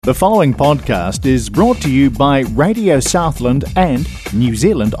The following podcast is brought to you by Radio Southland and New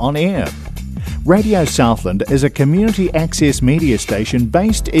Zealand On Air. Radio Southland is a community access media station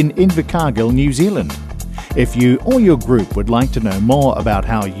based in Invercargill, New Zealand. If you or your group would like to know more about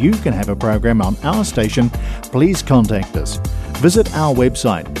how you can have a program on our station, please contact us. Visit our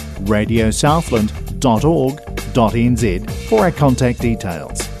website radiosouthland.org.nz for our contact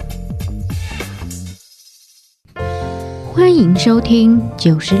details. 欢迎收听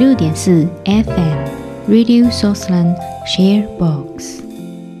96.4 FM Radio Southland Share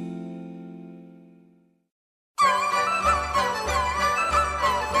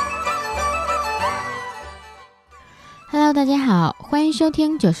Box。Hello， 大家好，欢迎收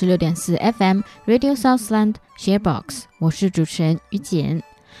听96.4 FM Radio Southland Share Box， 我是主持人于简。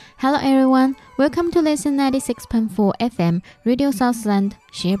Hello everyone, welcome to listen 96.4 FM Radio Southland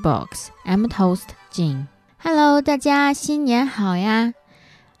Share Box. I'm the host Jing.Hello， 大家新年好呀！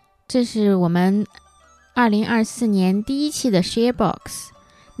这是我们2024年第一期的 Sharebox。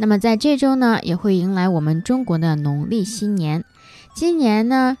那么在这周呢，也会迎来我们中国的农历新年。今年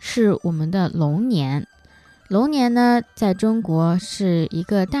呢是我们的龙年，龙年呢在中国是一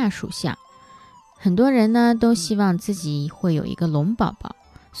个大属相，很多人呢都希望自己会有一个龙宝宝，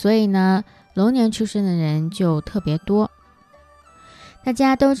所以呢龙年出生的人就特别多。大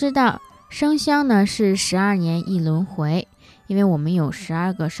家都知道生肖呢是12年一轮回，因为我们有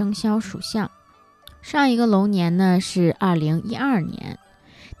12个生肖属相。上一个龙年呢是2012年，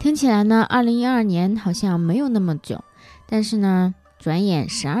听起来呢2012年好像没有那么久，但是呢转眼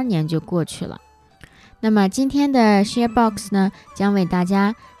12年就过去了。那么今天的 Sharebox 呢将为大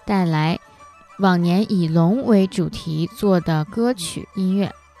家带来往年以龙为主题做的歌曲音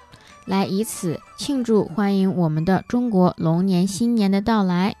乐，来以此庆祝欢迎我们的中国龙年新年的到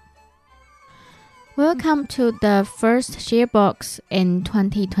来。Welcome to the first Sharebox in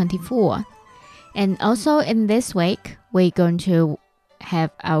 2024. And also in this week, we're going to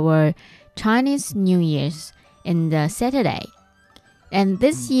have our Chinese New Year's in the Saturday. And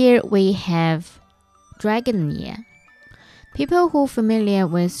this year we have Dragon Year. People who are familiar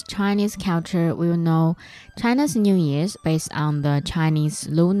with Chinese culture will know China's New Year's based on the Chinese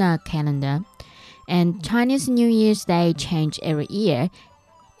lunar calendar. And Chinese New Year's Day change every year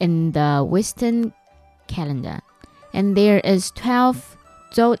in the Western calendar, and there is 12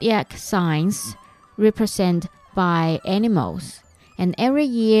 zodiac signs represented by animals, and every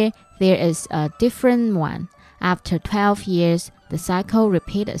year there is a different one. After 12 years, the cycle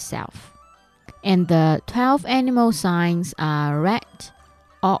repeats itself, and the 12 animal signs are rat,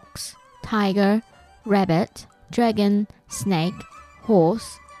 ox, tiger, rabbit, dragon, snake,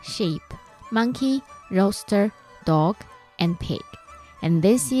 horse, sheep, monkey, rooster, dog, and pig. And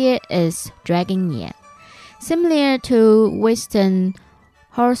this year is Dragon Year.Similar to Western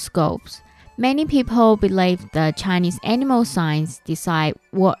horoscopes, many people believe the Chinese animal signs decide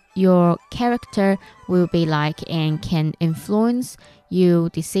what your character will be like and can influence your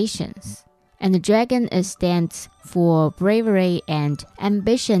decisions. And the dragon stands for bravery and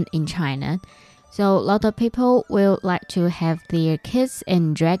ambition in China. So a lot of people will like to have their kids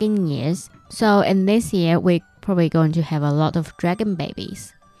in dragon years. So in this year, we're probably going to have a lot of dragon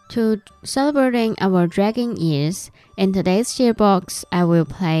babies.To celebrating our dragon years, in today's Sharebox, I will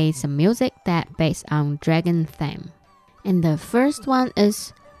play some music that based on dragon theme. And the first one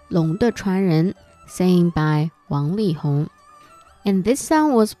is 龙的传人 sung by 王力宏. And this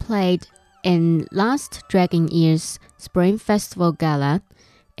song was played in last Dragon Year's Spring Festival Gala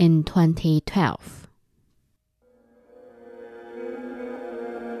in 2012。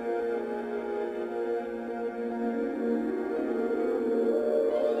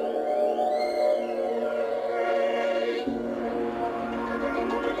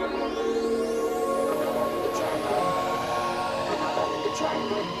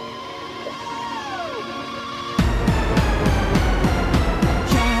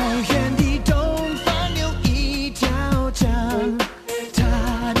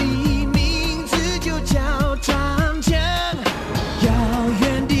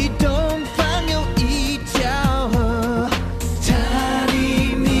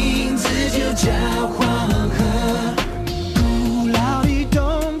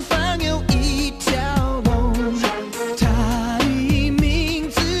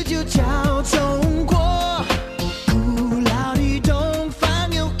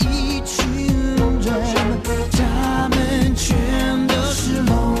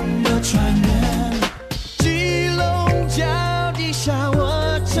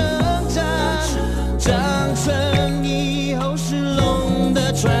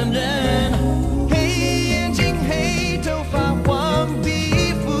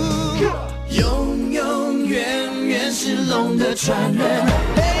的传人。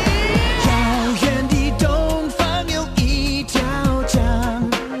遥远的东方有一条江，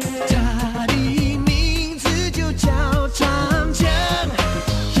它的名字就叫长江。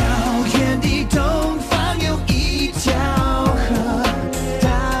遥远的东方有一条河，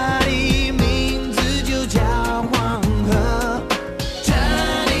它的名字就叫黄河，它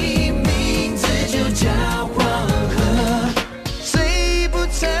的名字就叫黄河。谁不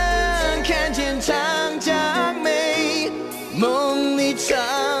曾看见长江美？梦里长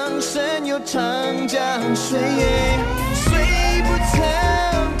生有长江水。谁不曾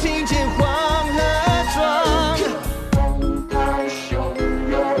听见黄河壮？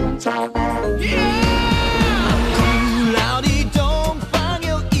古老的东方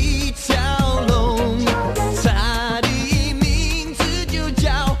有一条龙，它的名字就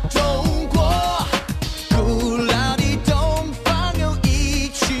叫中国。古老的东方有一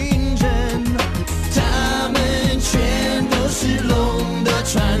群人，他们全都是龙的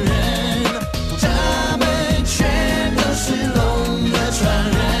传人，他们全都是龙的传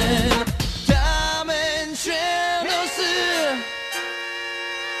人，他们全都是。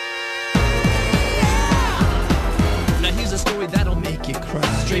Now here's a story that'll make you cry.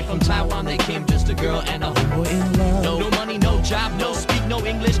 Straight from Taiwan they came, just a girl and a homeboy in love. No money, no job, no speak, no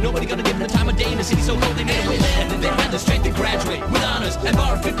English. Nobody gonna give them the time of day in the city so cold they made a wish. And then they had the strength to graduate with honors and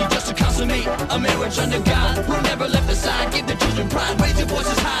bar 50 just to consummate a marriage under God who never left the side. Give the children pride, raise your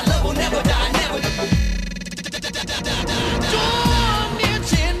voices high, love will never die, never. 多年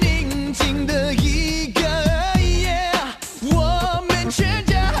前宁静的一个夜，我们全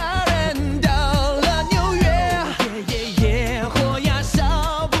家人到了纽约，火呀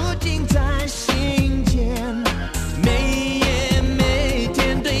烧不停在心间，每夜每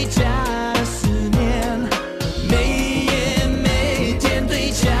天对家的思念，每夜每天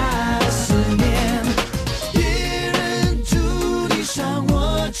对家的思念。别人土地上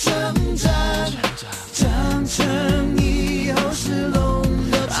我成长，长成以后是龙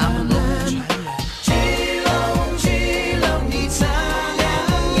的传人。巨龙巨龙你擦亮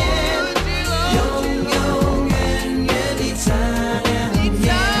眼，永永远远地擦亮眼。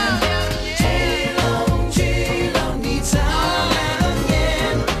巨龙巨龙你擦亮眼，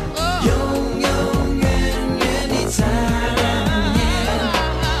永永远远地擦亮眼。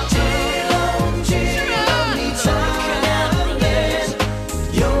巨龙巨龙你擦亮眼，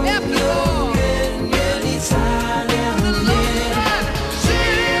永永远远地擦亮眼。巨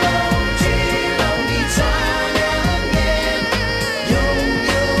龙巨龙你擦亮眼，永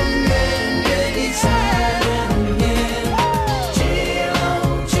永远远地擦亮眼。巨龙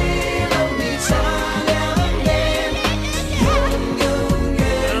巨龙你擦亮眼，永永远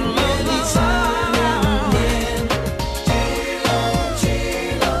远地擦亮眼。巨龙巨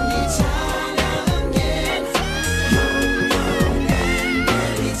龙你擦亮眼，永永远远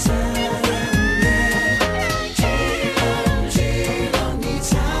地擦亮眼。巨龙巨龙你擦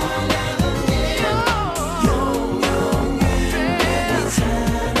亮眼，永永远远地擦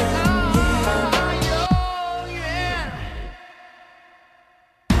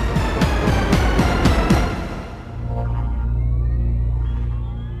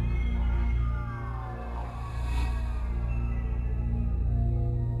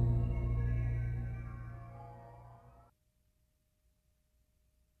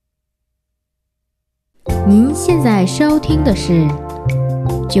您现在收听的是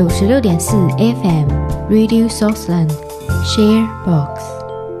96.4 FM Radio Southland Share Box.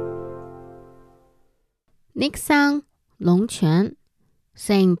 Next song, 龙泉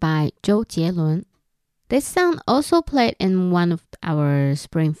sang by 周杰伦. This song also played in one of our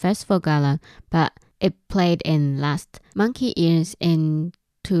Spring Festival Gala, but it played in last Monkey Ears in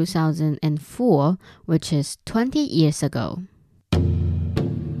 2004, which is 20 years ago.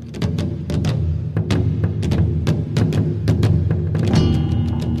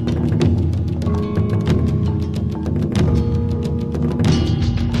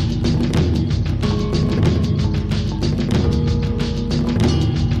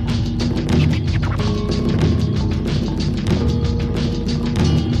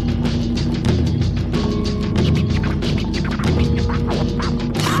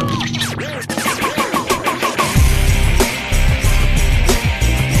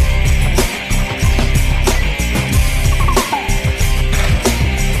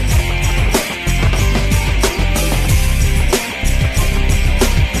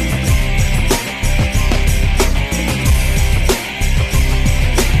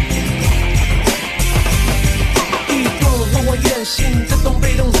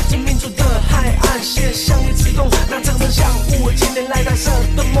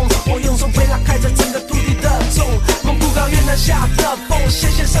 道越南下的风写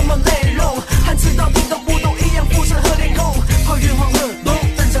些什么内容，汉字到底都不懂，一样肤色和脸孔。跨越黄鹤楼，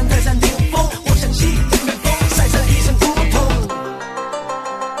登上泰山顶峰，我想西北风，晒成一身古铜。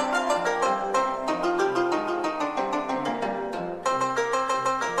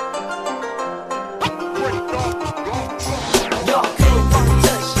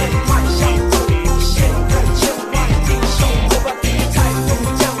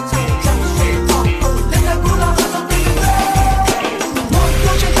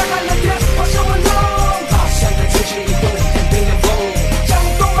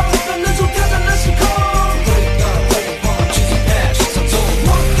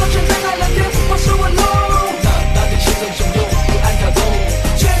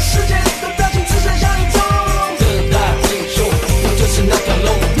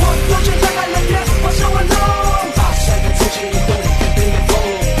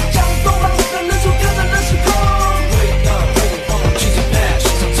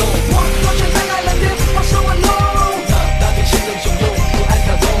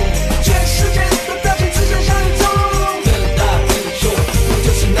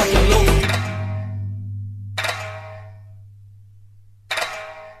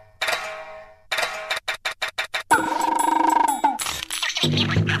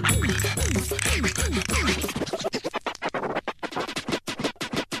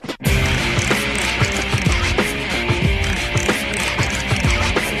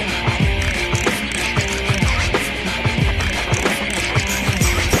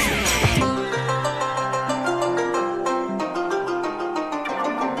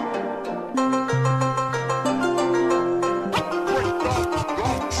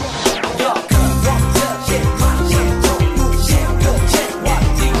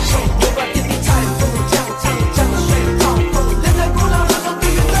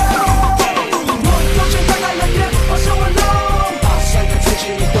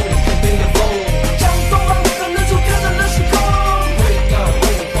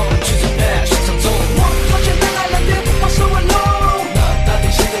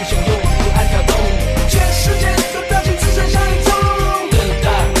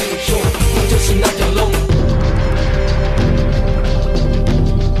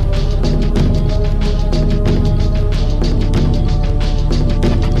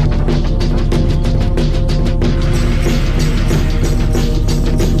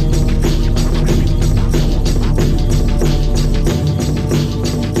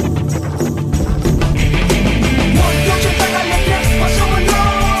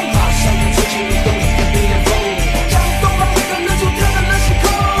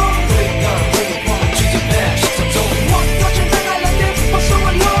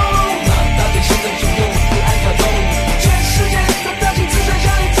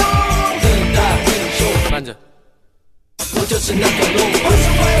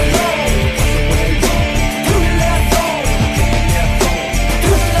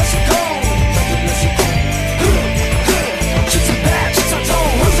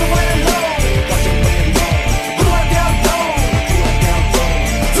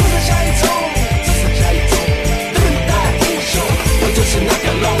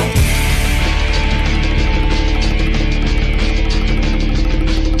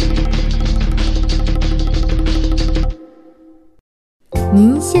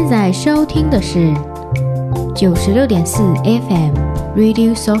您现在收听的是96.4 FM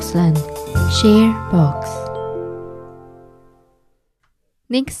Radio Southland Share Box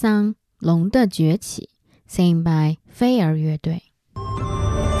Next Song 龙的崛起 Sing by 飞儿乐队。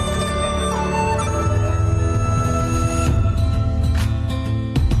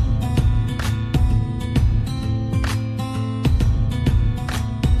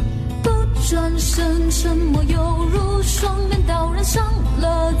转身沉默犹如双面刀，染上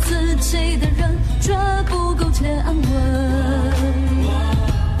了自己的人绝不苟且安稳，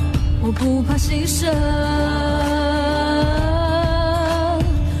我不怕牺牲，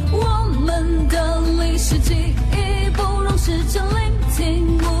我们的历史记忆不容时间聆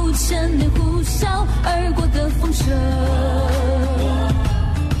听5000年呼啸而过的风声，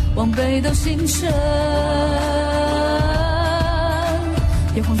往北到星辰，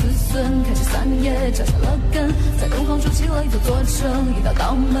炎黄子孙开枝散叶，扎下了根，在东方筑起了一座座城，一道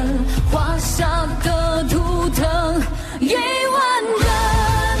道门，画下的图腾。1万人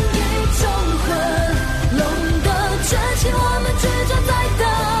一种魂，龙的崛起，我们执着在等，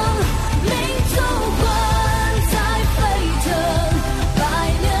民族魂在沸腾，百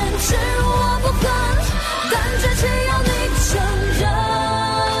年耻辱我不恨，但崛起要你承认。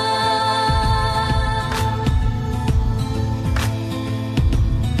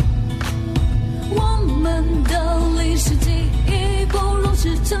我们的历史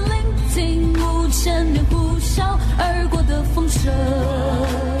千年呼啸而过的风声，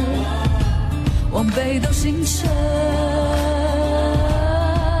往北斗星辰。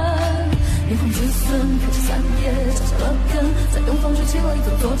炎黄子孙开枝散叶，扎下了根，在东方筑起了一座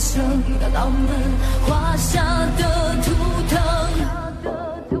座城，一道道门，画下的图腾。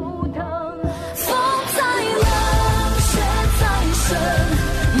风再冷，雪再深，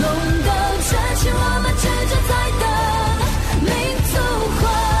龙的崛起我们举着在等，民族魂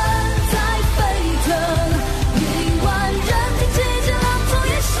在沸腾，亿万人听集结浪中野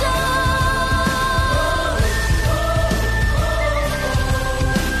生。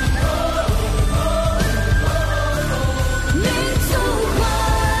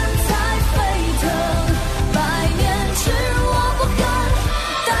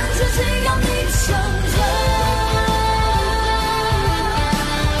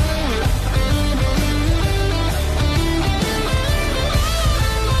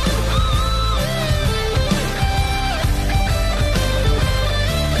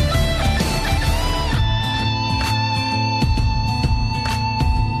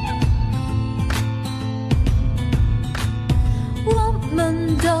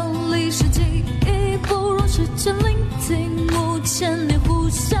千年呼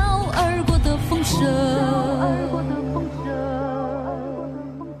啸而过的风声，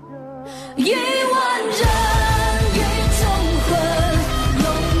亿万人与众魂，龙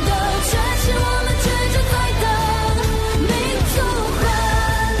的崛起我们举着在等，民族魂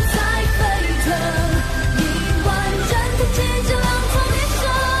在沸腾，亿万人听集结浪中野生。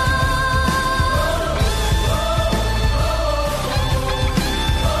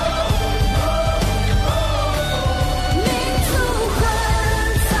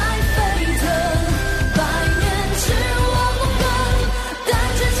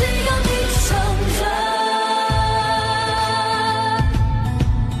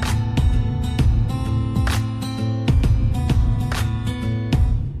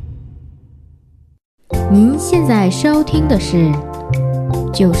您现在收听的是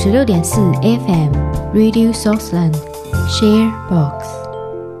96.4 FM Radio Southland Share Box.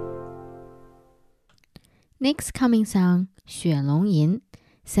 Next coming song, 雪龙吟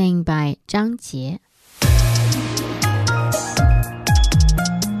sang by 张杰。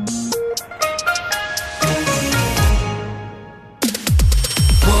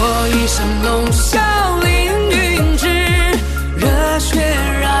我一声龙啸凌云志，热血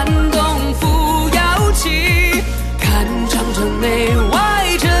燃动扶摇旗，看长城内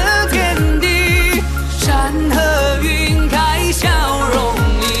外这天地，山河云开笑容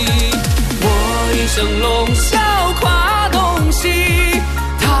易。我一声龙啸跨东西，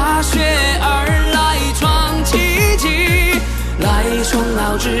踏雪而来创奇迹，来双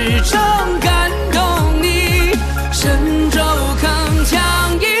老之城感动你，神州铿锵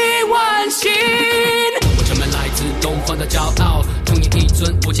一万新。我城门来自东方的骄傲，统一一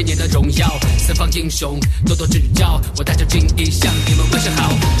尊5000年的荣耀，四方英雄多多指教，我带着敬意向你们问声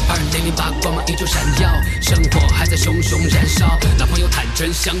好。2008光芒依旧闪耀，生活还在熊熊燃烧，老朋友坦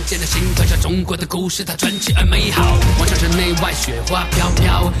诚相见的心，刻下中国的故事，它传奇而美好。望长城内外雪花飘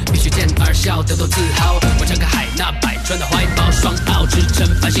飘，必须见而笑，得多自豪。我张开海纳百川的怀抱，双奥之城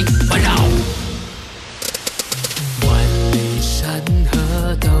繁星环绕。万里山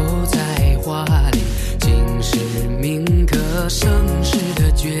河都在画里，尽是铭刻盛世的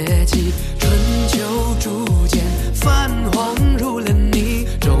崛起。春秋逐渐泛黄入了你，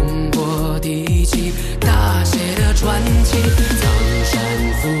中国第七大写的传奇。苍山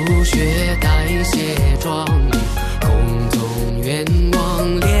覆雪代谢壮丽，孔宗远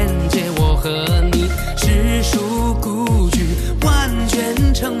望连接我和你。诗书古句万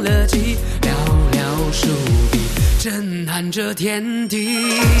卷成了集，寥寥数笔震撼着天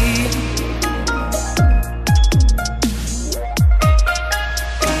地。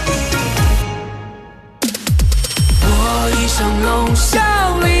我一声龙啸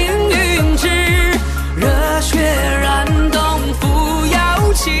凌云志，热血燃动扶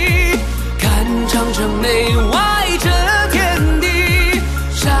摇旗，看长城内外这天地，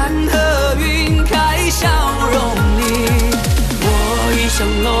山河云开笑容丽。我一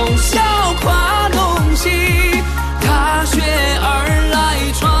声龙啸跨东西，踏雪而来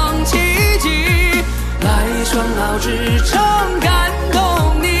创奇迹，来双老之城感动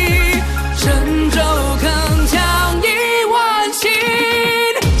你，神州铿锵一万新。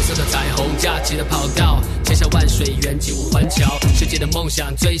色的彩虹架起的跑道，千山万水远近无环桥，世界的梦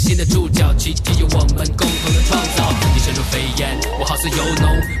想，最新的注脚，奇迹由我们共同的创造。你身如飞燕，我好似游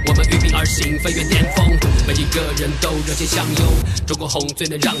龙，我们御兵而行，飞越巅峰。每一个人都热情相拥，中国红最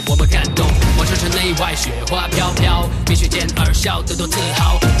能让我们感动。我车城内外雪花飘飘，冰雪间而笑得多自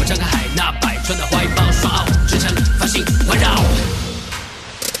豪。我张开海纳百川的怀抱，双傲驰骋繁星环绕。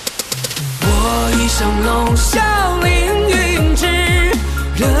我一声龙啸凌云志，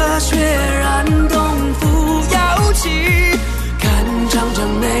热血燃动扶摇旗，看长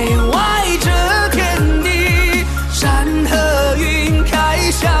城内外这天地，山河云开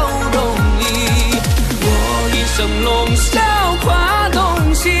笑东移。我一声龙啸跨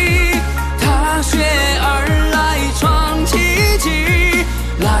东西，踏雪而来创奇迹，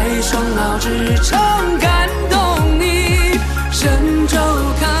来双傲之城感动你，神州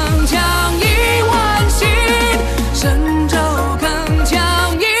铿锵一万新，神州铿锵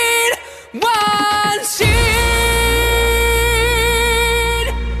一万新。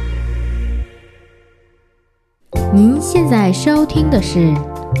您现在收听的是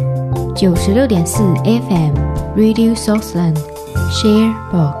96.4 FM Radio Southland Share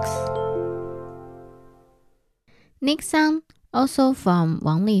Box. Next song also from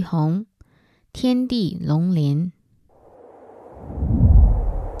王力宏，天地龙鳞。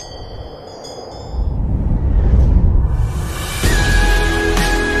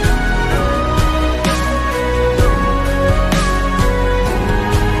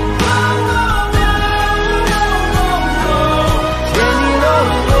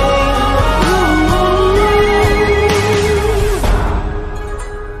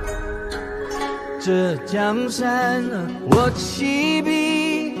这江山我起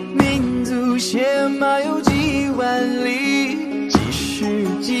笔，民族血脉有几万里，几世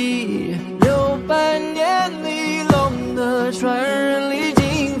纪600年里龙的传人历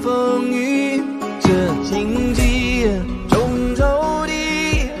经风雨。这荆棘中周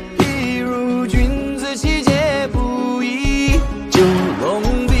地，譬如君子气节不移，九龙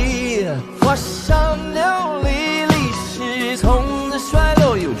壁画上流离，历史从此衰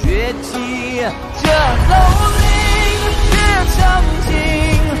落又崛起。这楼林越长青，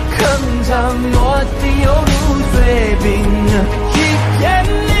铿锵落地犹如碎冰，一片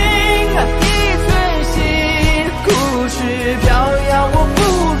灵，一寸心，故事飘摇我不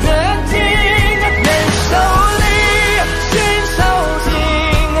认听。人手里寻手情，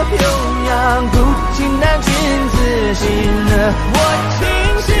平阳古今难君子心。我清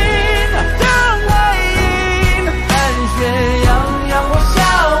醒当外音，寒血洋洋我下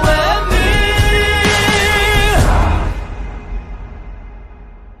文明。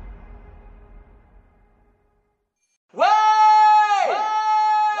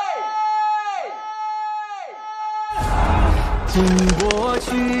经过去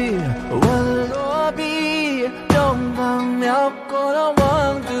问落笔，东方辽阔到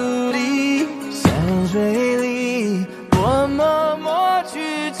望肚里，山水里我默默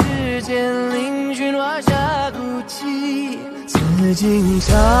去，指尖嶙峋画下哭泣。紫禁长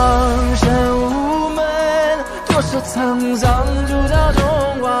山无门，多少沧桑铸造中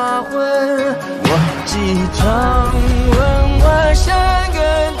华魂。我继承文化山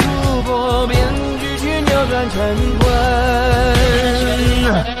根，突破变局去扭转乾坤。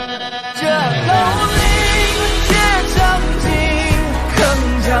这楼林越长青，铿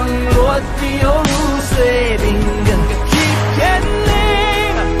锵落地犹如碎冰，一片灵，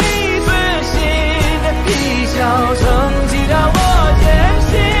一寸心，一笑成绩让我坚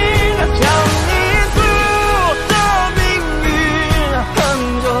信，将民族的命运，横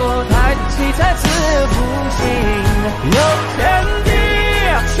着抬起再次复兴。有天地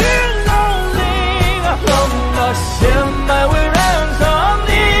去龙鳞，龙的血脉为燃烧你。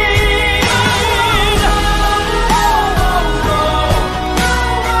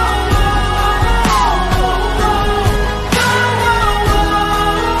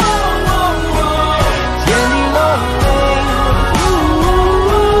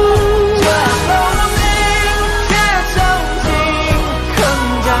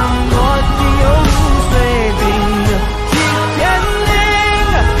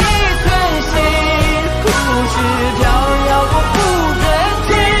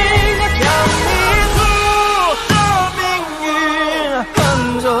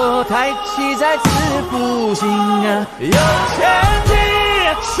再次复兴，有天地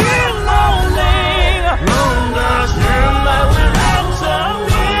去龙鳞，龙的血脉为燃生命。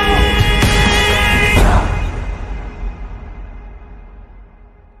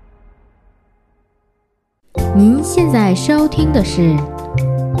您现在收听的是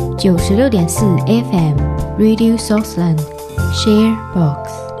96.4 FM Radio Southland Share Box.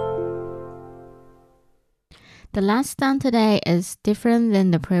 The last song today is different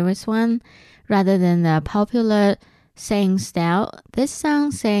than the previous one. Rather than the popular singing style, this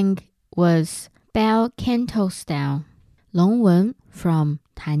song sang was bell canto style. 龙文 from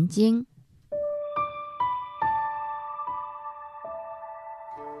坛经。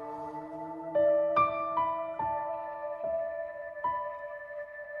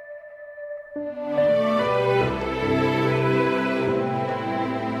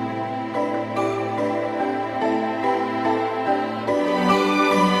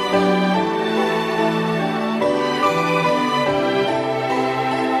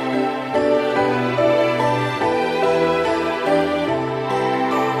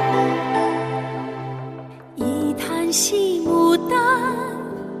细牡丹，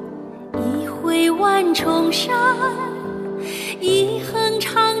一回万重山，一横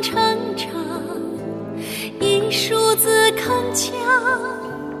长成长，一竖字铿锵，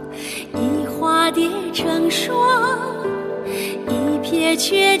一花叠成双，一撇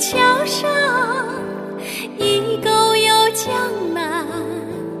鹊桥上，一钩游江南，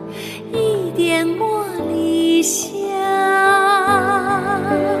一点茉莉香。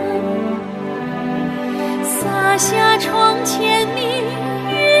洒下窗前明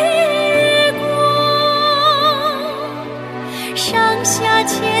月光，上下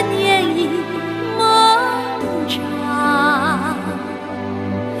千年一梦长。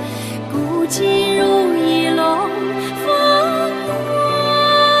古今如一龙凤凰，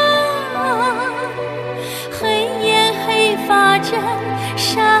黑眼黑发真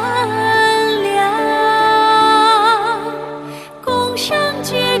善良。宫上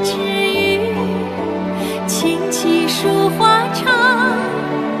绝止语，琴棋书画唱，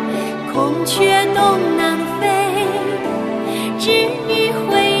孔雀东南飞，织女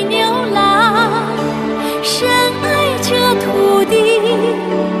会牛郎。深爱这土地，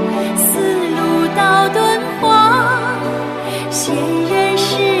丝路到敦煌，先人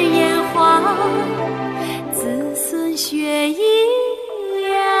誓言黄，子孙血一样。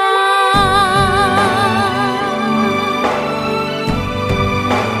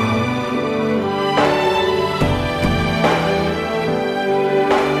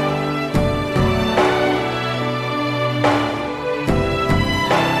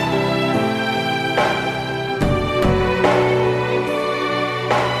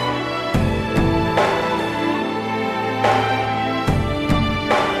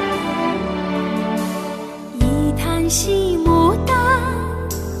细牡丹，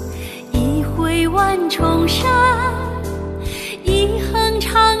一回万重山，一横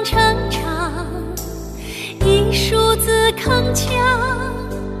长成长，一竖字铿锵，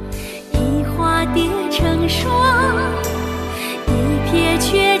一花叠成双，一撇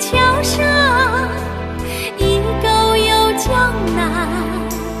鹊桥上，一钩游江南，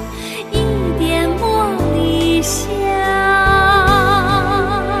一点茉莉香。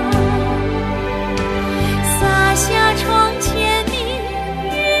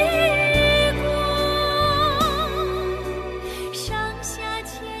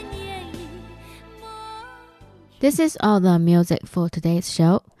This is all the music for today's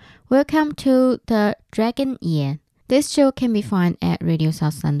show. Welcome to the Dragon Year. This show can be found at Radio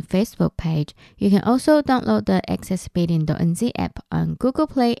Southland Facebook page. You can also download the accessibility.nz app on Google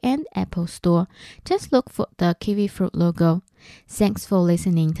Play and Apple Store. Just look for the kiwi fruit logo. Thanks for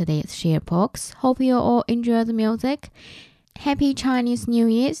listening to today's Share Box. Hope you all enjoy the music. Happy Chinese New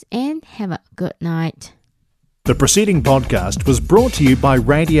Year's and have a good night. The preceding podcast was brought to you by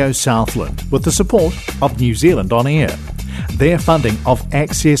Radio Southland with the support of New Zealand On Air. Their funding of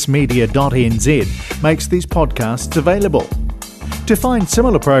accessmedia.nz makes these podcasts available. To find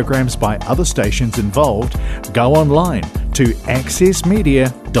similar programs by other stations involved, go online to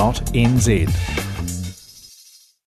accessmedia.nz.